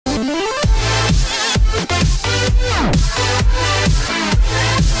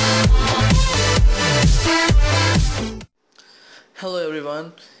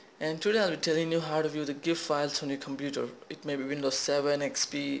And today I'll be telling you how to view the GIF files on your computer. It may be Windows 7,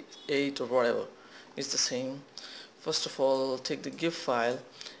 XP, 8 or whatever. It's the same. First of all, take the GIF file,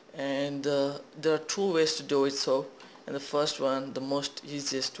 and there are two ways to do it so. And the first one, the most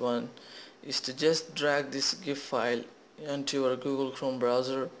easiest one, is to just drag this GIF file onto your Google Chrome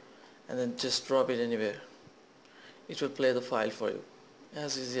browser and then just drop it anywhere. It will play the file for you.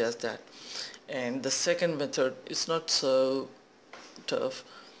 As easy as that. And the second method is not so tough.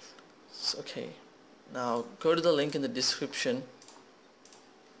 Okay, now go to the link in the description.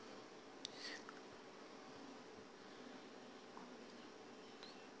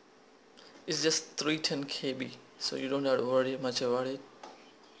 It's just 310 KB, so you don't have to worry much about it.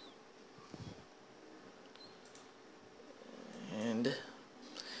 And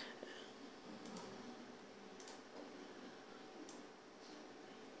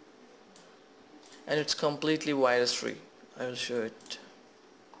it's completely virus free. I will show it.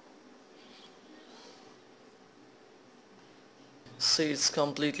 See, it's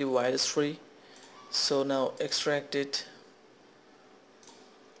completely virus free. So now extract it.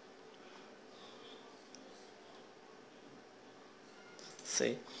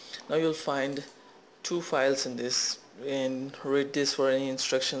 See, now you'll find two files in this, and read this for any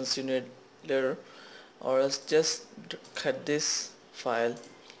instructions you need later, or else just cut this file.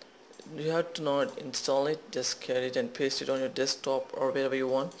 You have to not install it, just cut it and paste it on your desktop or wherever you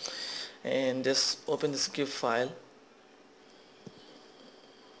want, and just open this GIF file.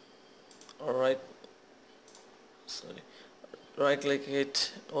 Alright, sorry, right click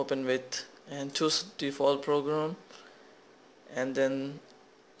it, open with, and choose default program, and then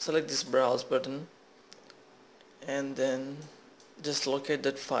select this browse button, and then just locate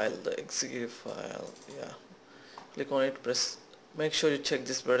that file, the execute file. Yeah, click on it, press, make sure you check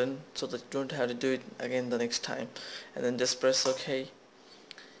this button so that you don't have to do it again the next time, and then just press OK,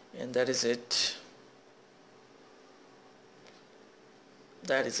 and that is it.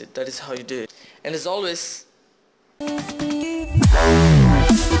 That is how you do it. And as always,